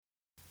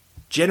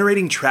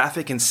Generating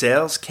traffic and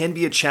sales can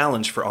be a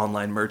challenge for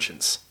online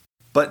merchants.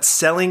 But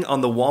selling on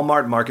the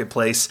Walmart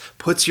Marketplace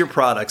puts your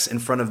products in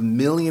front of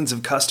millions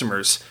of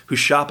customers who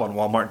shop on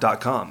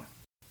Walmart.com.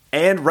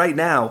 And right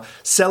now,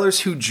 sellers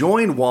who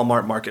join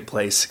Walmart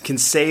Marketplace can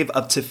save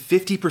up to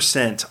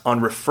 50% on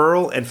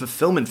referral and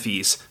fulfillment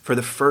fees for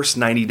the first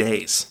 90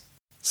 days.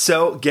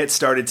 So get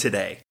started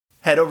today.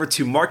 Head over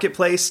to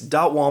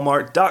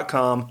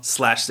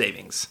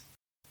marketplace.walmart.com/savings.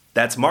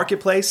 That's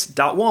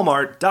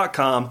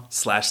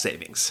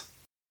marketplace.walmart.com/savings.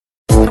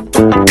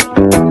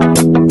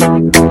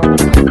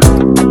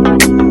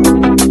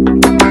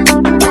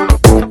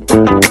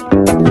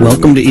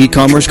 Welcome to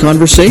E-Commerce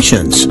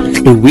Conversations,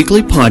 a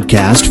weekly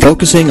podcast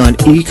focusing on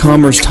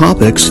e-commerce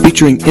topics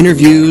featuring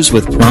interviews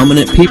with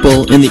prominent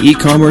people in the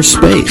e-commerce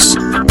space.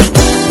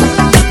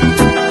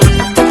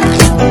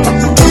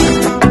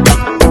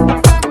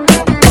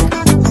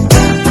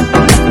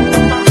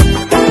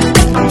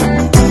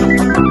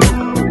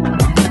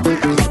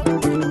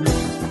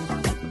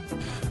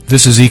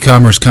 This is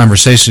E-Commerce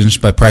Conversations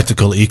by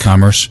Practical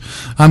E-Commerce.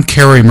 I'm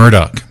Kerry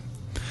Murdoch.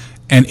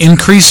 An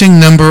increasing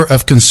number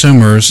of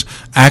consumers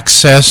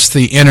access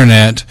the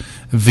internet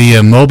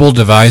via mobile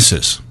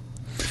devices.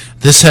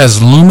 This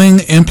has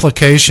looming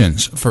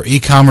implications for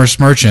e-commerce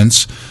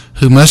merchants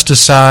who must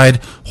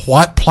decide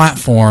what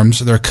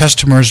platforms their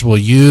customers will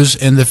use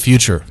in the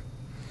future.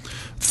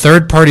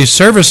 Third-party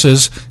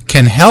services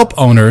can help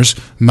owners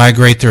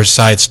migrate their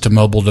sites to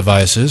mobile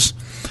devices,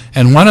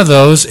 and one of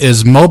those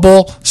is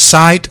Mobile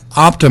Site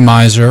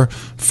Optimizer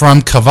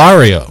from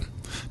Cavario,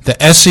 the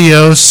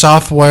SEO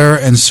software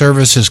and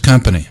services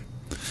company.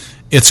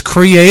 Its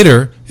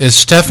creator is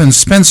Stephan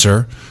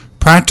Spencer,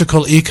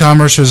 Practical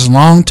E-Commerce's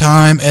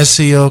longtime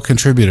SEO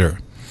contributor.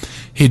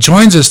 He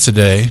joins us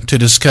today to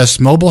discuss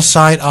Mobile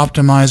Site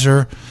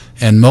Optimizer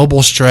and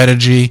mobile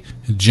strategy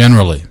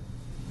generally.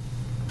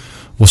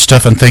 Well,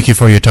 Stephan, thank you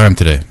for your time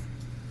today.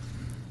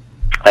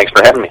 Thanks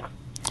for having me.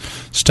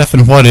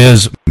 Stephan, what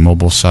is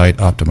Mobile Site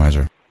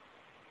Optimizer?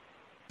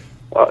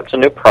 Well, it's a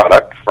new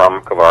product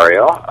from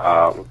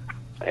Cavario.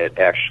 It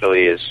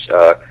actually is,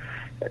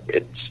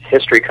 its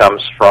history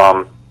comes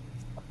from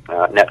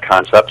Net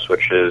Concepts,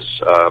 which is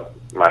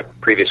my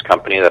previous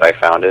company that I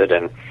founded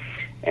and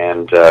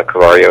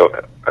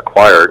Cavario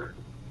acquired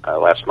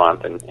last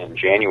month in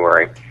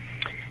January.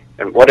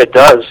 And what it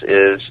does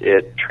is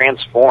it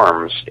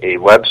transforms a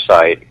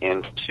website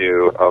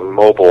into a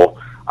mobile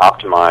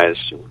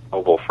optimized,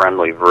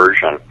 mobile-friendly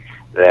version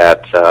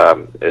that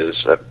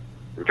is a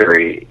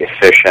very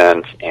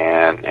efficient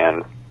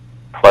and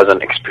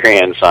pleasant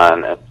experience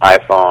on an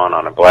iPhone,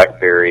 on a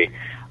BlackBerry,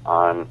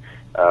 on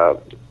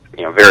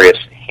various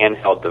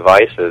handheld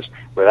devices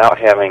without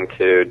having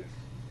to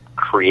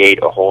create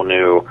a whole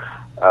new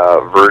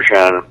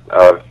version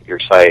of your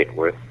site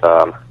with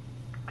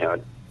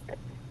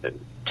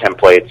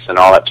templates and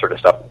all that sort of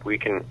stuff. We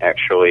can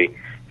actually,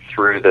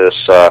 through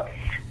this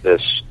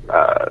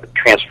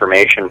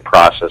transformation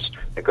process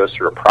that goes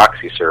through a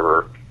proxy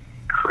server,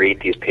 create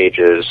these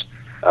pages,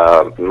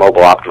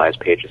 mobile optimized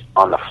pages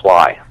on the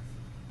fly.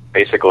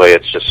 Basically,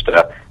 it's just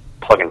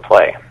plug and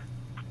play,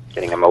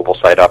 getting a mobile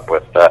site up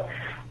with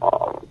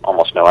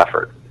almost no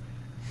effort.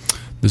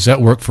 Does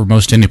that work for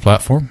most any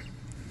platform?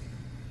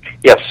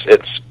 Yes,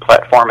 it's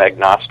platform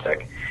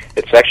agnostic.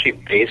 It's actually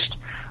based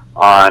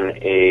on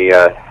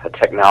a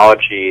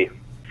technology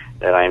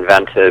that I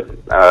invented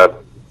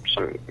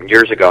some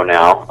years ago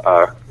now,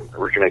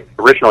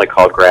 originally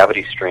called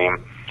Gravity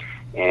Stream,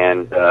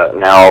 and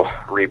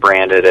now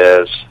rebranded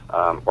as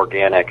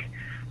Organic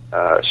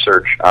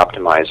Search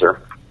Optimizer,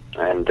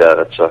 and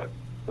that's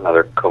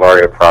another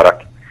Cavario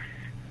product.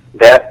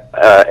 That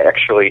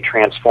actually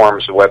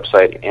transforms a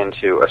website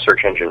into a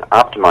search engine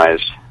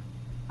optimized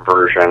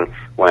version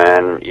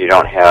when you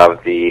don't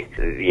have the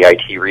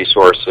IT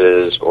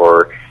resources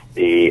or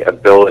the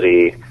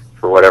ability,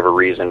 for whatever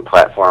reason,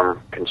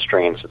 platform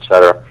constraints,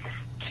 etc.,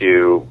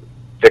 to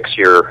fix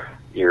your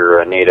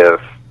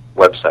native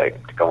website,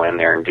 to go in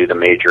there and do the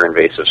major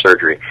invasive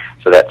surgery.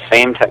 So that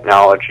same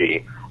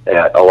technology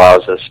that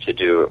allows us to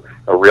do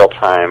a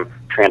real-time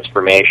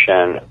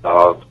transformation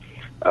of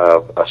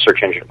a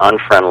search engine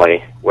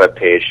unfriendly web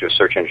page to a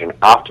search engine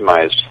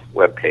optimized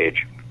web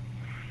page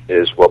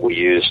is what we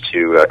use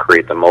to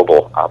create the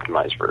mobile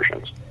optimized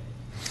versions.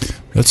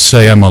 Let's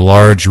say I'm a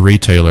large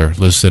retailer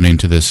listening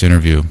to this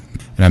interview,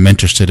 and I'm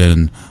interested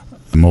in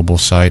a Mobile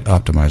Site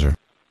Optimizer.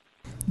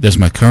 Does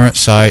my current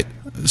site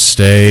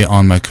stay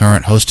on my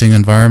current hosting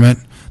environment?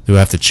 Do I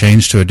have to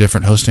change to a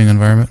different hosting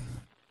environment?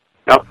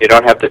 No, you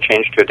don't have to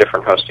change to a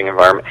different hosting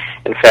environment.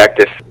 In fact,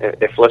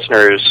 if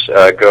listeners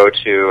go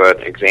to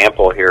an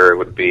example here, it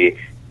would be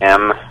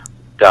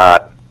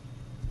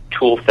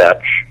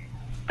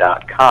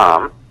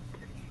m.toolfetch.com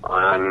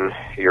on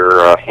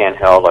your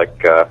handheld,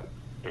 like I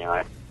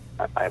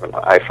have an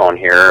iPhone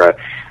here,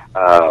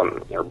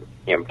 or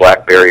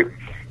BlackBerry.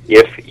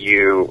 If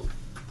you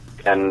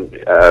can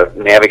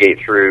navigate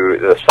through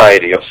the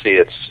site, you'll see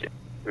it's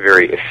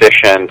very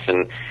efficient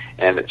and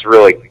it's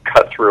really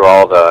cut through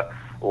all the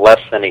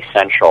less than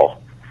essential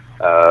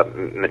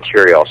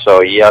material.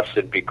 So yes,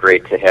 it'd be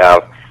great to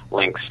have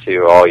links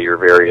to all your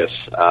various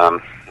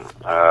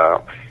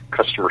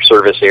customer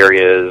service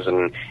areas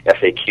and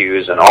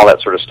FAQs and all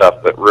that sort of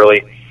stuff, but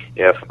really,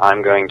 if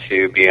I'm going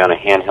to be on a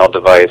handheld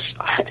device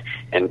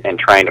and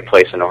trying to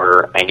place an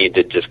order, I need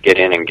to just get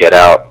in and get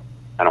out.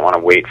 I don't want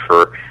to wait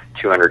for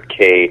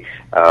 200K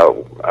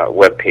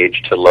web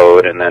page to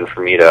load and then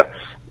for me to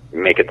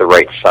make it the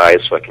right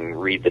size so I can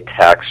read the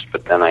text,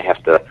 but then I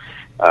have to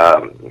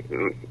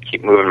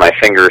keep moving my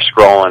finger,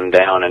 scrolling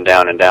down and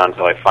down and down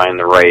until I find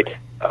the right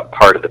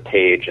part of the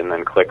page and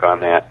then click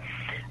on that.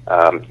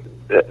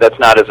 That's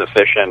not as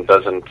efficient,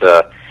 doesn't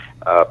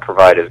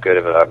provide as good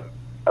of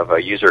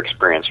a user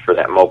experience for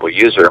that mobile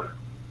user.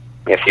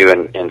 If you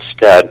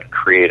instead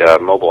create a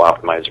mobile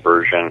optimized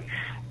version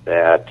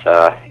that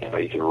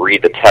you can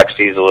read the text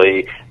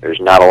easily, there's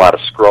not a lot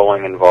of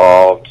scrolling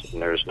involved,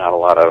 and there's not a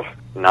lot of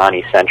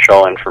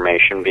non-essential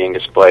information being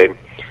displayed,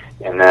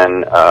 and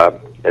then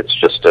it's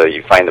just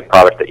you find the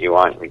product that you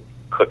want, you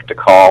click to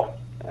call,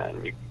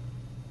 and you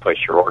place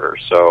your order.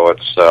 So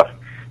it's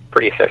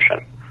pretty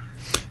efficient.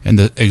 And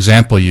the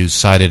example you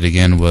cited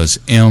again was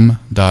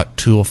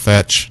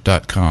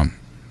m.toolfetch.com.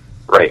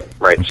 Right.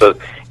 So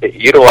it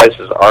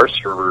utilizes our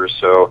servers,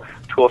 so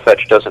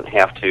ToolFetch doesn't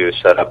have to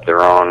set up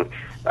their own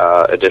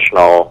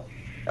additional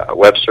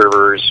web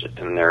servers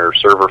in their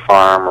server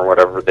farm or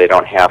whatever. They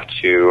don't have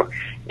to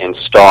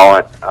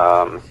install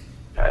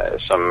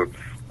some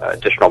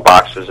additional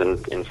boxes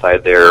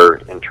inside their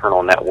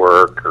internal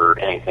network or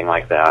anything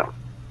like that.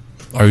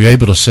 Are you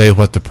able to say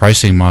what the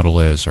pricing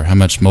model is, or how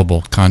much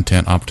Mobile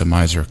Content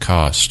Optimizer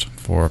costs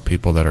for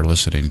people that are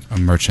listening,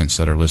 merchants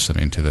that are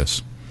listening to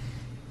this?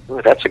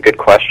 Ooh, that's a good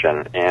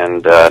question,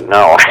 and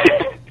no.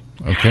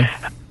 Okay.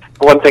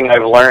 One thing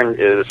I've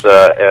learned is,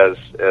 as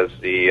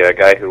the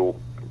guy who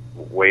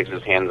waves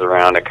his hands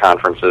around at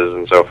conferences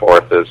and so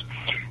forth, is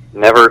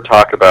never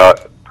talk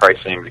about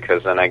pricing,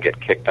 because then I get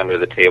kicked under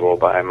the table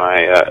by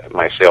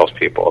my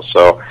salespeople.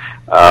 So,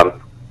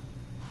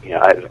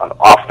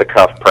 off the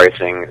cuff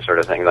pricing sort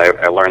of things.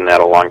 I learned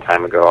that a long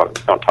time ago.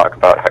 Don't talk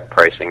about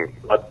pricing.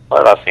 Let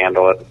us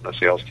handle it, the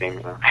sales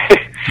team.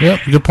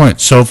 Yep, good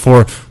point. So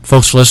for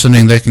folks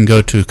listening, they can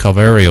go to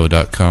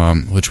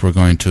Calvario.com, which we're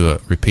going to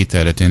repeat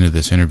that at the end of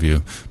this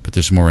interview, but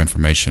there's more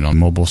information on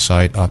Mobile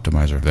Site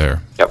Optimizer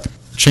there. Yep.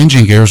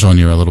 Changing gears on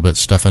you a little bit,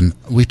 Stefan,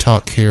 we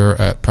talk here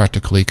at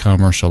Practical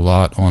E-Commerce a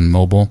lot on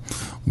mobile.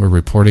 We're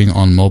reporting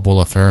on mobile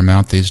a fair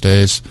amount these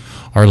days.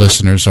 Our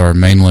listeners are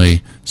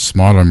mainly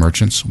smaller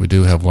merchants. We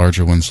do have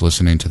larger ones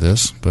listening to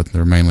this, but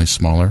they're mainly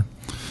smaller.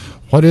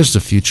 What is the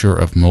future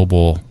of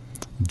mobile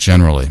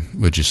generally,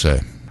 would you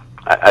say?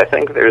 I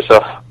think there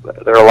are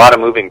a lot of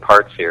moving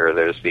parts here.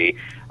 There's the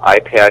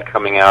iPad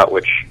coming out,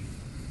 which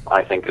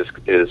I think is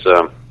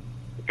going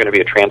to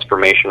be a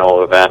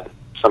transformational event.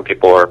 Some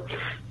people are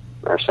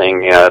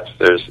saying,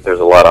 there's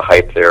a lot of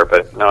hype there,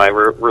 but no, I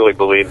really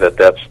believe that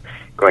that's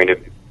going to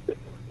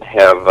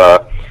have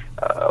a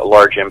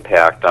large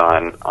impact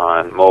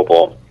on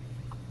mobile,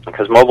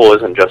 because mobile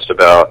isn't just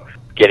about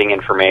getting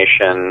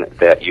information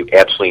that you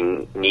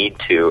absolutely need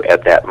to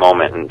at that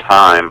moment in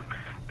time.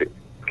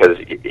 Because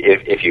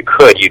if you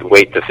could, you'd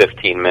wait the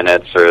 15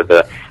 minutes or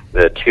the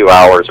 2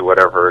 hours or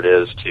whatever it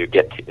is to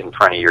get in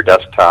front of your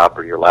desktop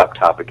or your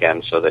laptop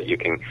again, so that you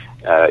can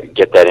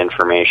get that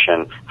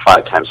information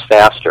 5 times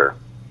faster.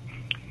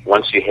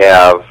 Once you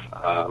have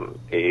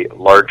a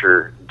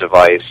larger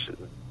device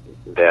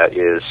that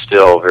is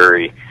still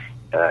very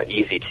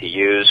easy to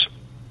use,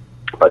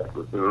 but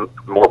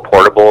more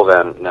portable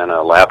than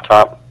a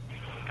laptop,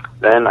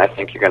 then I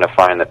think you're going to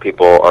find that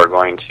people are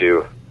going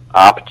to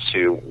opt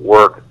to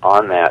work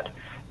on that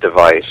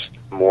device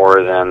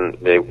more than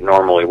they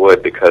normally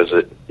would, because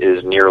it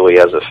is nearly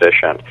as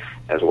efficient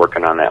as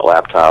working on that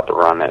laptop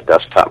or on that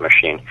desktop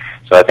machine.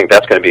 So I think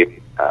that's going to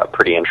be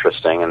pretty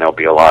interesting, and there'll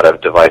be a lot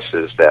of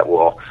devices that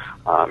will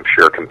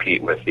sure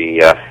compete with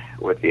the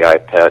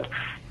iPad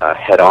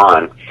head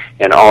on.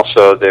 And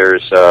also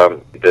there's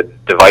the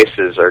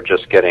devices are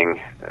just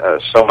getting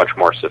so much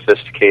more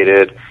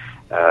sophisticated.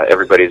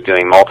 Everybody's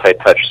doing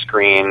multi-touch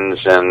screens,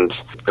 and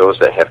those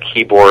that have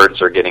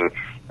keyboards are getting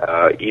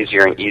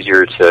easier and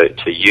easier to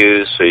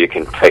use, so you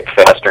can type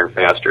faster and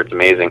faster. It's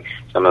amazing.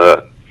 Some of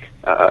the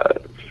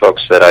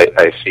folks that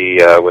I see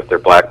with their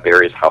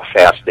BlackBerries, how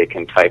fast they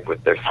can type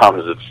with their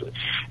thumbs.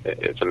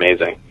 It's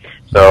amazing.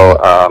 So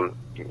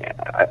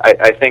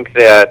I think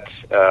that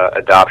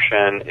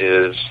adoption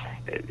is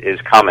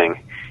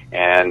coming,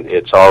 and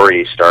it's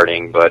already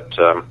starting, but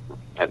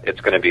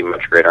it's going to be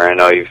much greater. I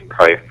know you've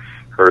probably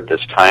heard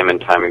this time and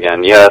time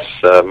again. Yes,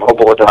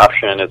 mobile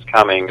adoption is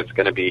coming. It's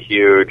going to be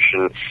huge,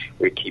 and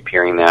we keep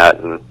hearing that,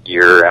 and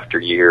year after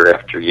year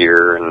after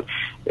year, and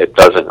it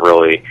doesn't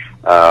really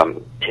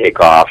take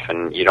off,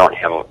 and you don't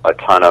have a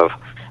ton of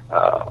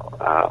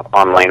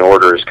online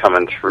orders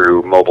coming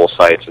through mobile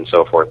sites and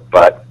so forth.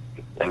 But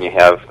then you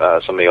have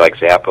somebody like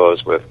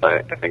Zappos with,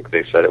 I think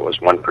they said it was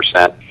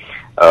 1%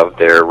 of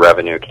their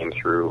revenue came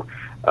through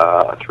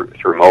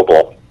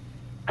mobile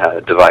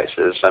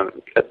devices.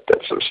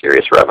 That's some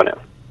serious revenue.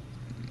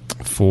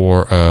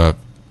 for a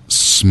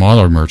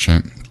smaller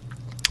merchant,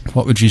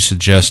 what would you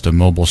suggest a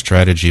mobile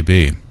strategy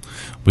be?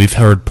 We've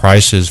heard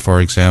prices, for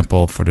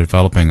example, for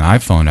developing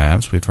iPhone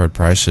apps. We've heard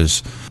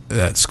prices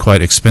that's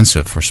quite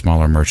expensive for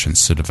smaller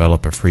merchants to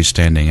develop a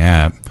freestanding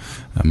app.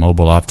 A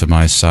mobile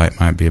optimized site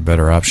might be a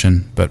better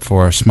option. But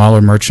for a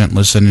smaller merchant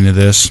listening to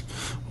this,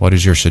 what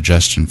is your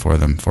suggestion for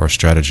them for a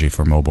strategy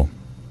for mobile?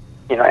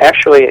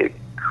 Actually,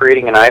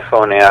 creating an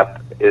iPhone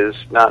app is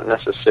not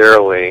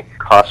necessarily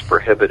cost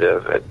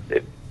prohibitive.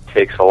 It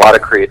takes a lot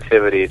of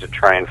creativity to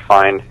try and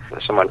find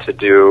someone to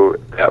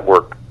do that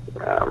work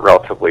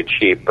relatively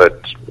cheap,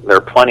 but there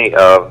are plenty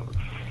of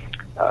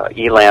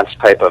Elance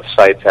type of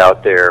sites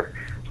out there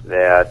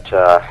that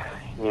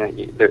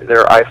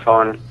there are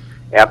iPhone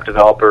app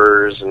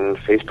developers and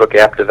Facebook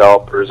app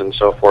developers and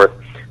so forth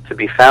to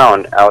be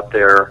found out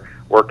there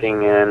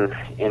working in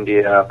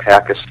India,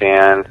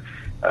 Pakistan,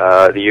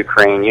 the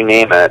Ukraine, you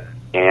name it,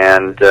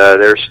 and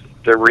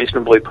they're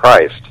reasonably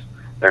priced.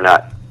 They're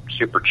not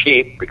super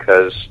cheap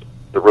because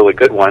the really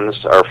good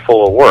ones are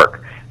full of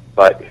work.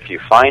 But if you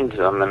find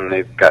them and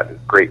they've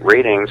got great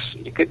ratings,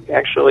 you could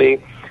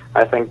actually,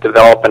 I think,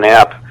 develop an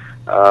app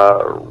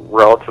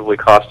relatively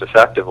cost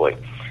effectively.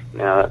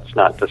 Now, that's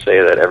not to say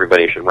that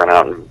everybody should run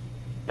out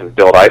and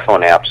build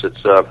iPhone apps.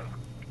 It's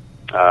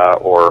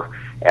or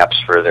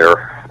apps for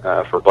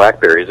their for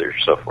BlackBerries or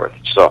so forth.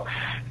 So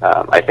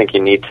I think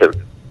you need to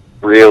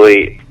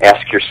really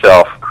ask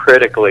yourself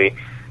critically: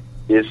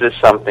 is this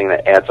something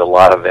that adds a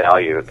lot of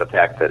value? The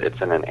fact that it's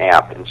in an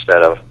app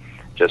instead of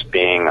just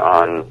being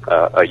on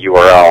a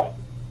URL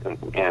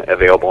and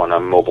available in a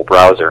mobile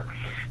browser,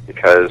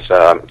 because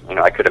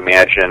I could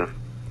imagine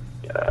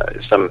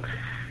some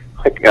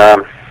like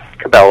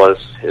Cabela's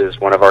is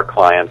one of our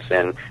clients,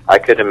 and I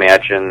could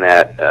imagine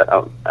that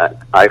an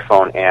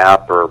iPhone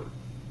app or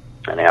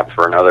an app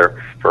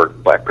for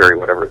BlackBerry,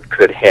 whatever,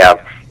 could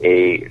have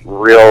a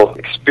real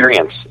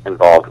experience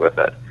involved with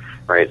it,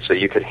 right? So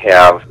you could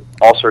have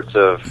all sorts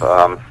of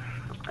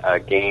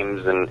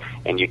games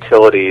and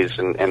utilities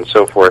and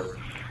so forth.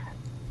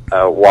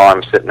 While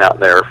I'm sitting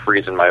out there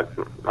freezing my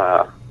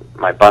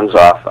buns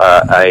off,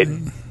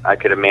 I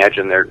could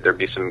imagine there'd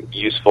be some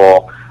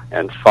useful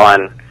and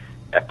fun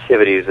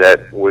activities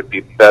that would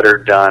be better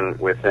done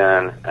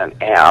within an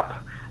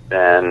app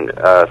than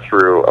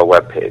through a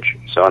web page.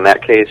 So in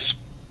that case,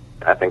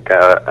 I think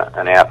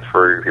an app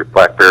for your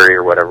BlackBerry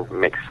or whatever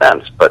makes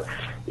sense. But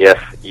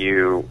if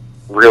you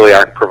really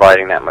aren't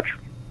providing that much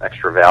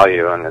extra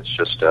value and it's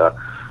just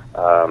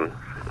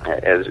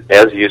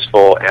as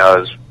useful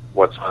as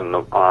what's on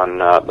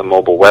the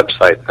mobile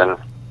website, then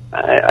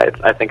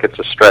I think it's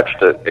a stretch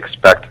to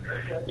expect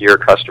your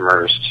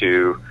customers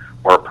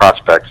or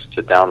prospects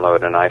to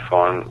download an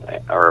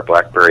iPhone or a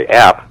BlackBerry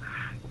app,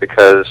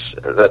 because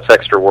that's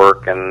extra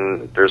work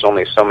and there's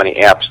only so many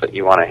apps that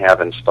you want to have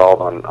installed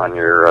on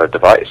your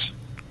device.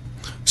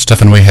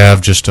 Stefan, we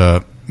have just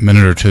a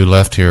minute or two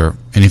left here.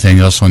 Anything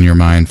else on your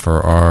mind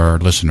for our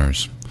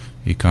listeners,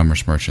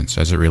 e-commerce merchants,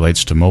 as it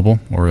relates to mobile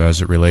or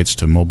as it relates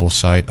to mobile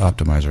site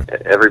optimizer?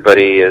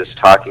 Everybody is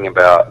talking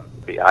about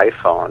the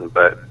iPhone,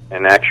 but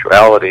in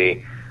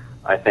actuality,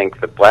 I think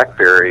the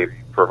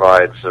BlackBerry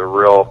provides a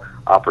real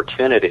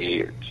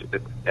opportunity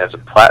as a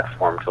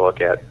platform to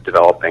look at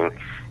developing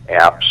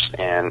apps,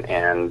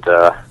 and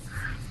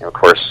of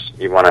course,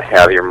 you want to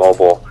have your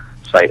mobile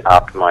site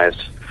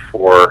optimized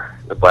for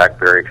the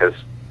BlackBerry, because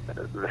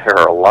there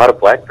are a lot of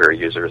BlackBerry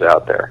users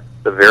out there.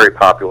 It's a very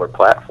popular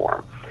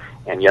platform,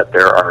 and yet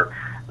there are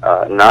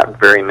not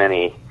very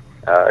many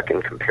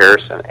in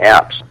comparison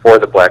apps for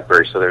the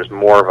BlackBerry. So there's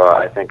more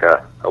of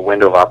a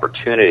window of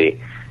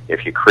opportunity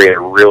if you create a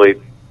really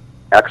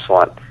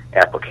excellent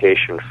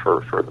application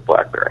for the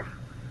BlackBerry.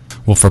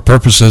 Well, for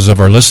purposes of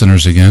our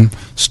listeners again,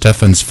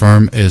 Stefan's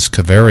firm is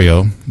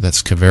Cavario.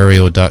 That's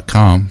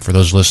Cavario.com. For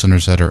those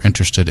listeners that are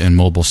interested in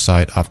mobile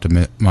site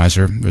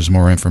optimizer, there's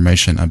more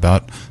information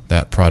about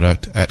that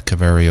product at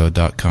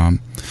Cavario.com.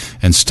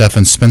 And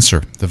Stefan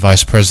Spencer, the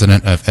Vice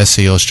President of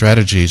SEO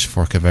Strategies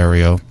for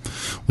Cavario.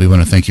 We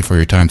want to thank you for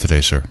your time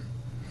today, sir.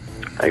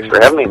 Thanks for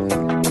having me.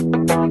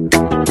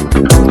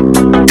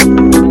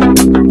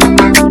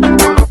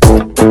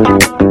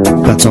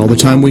 That's all the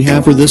time we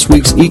have for this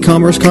week's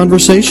e-commerce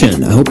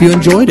conversation. I hope you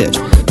enjoyed it.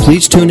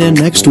 Please tune in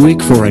next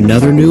week for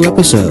another new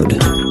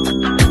episode.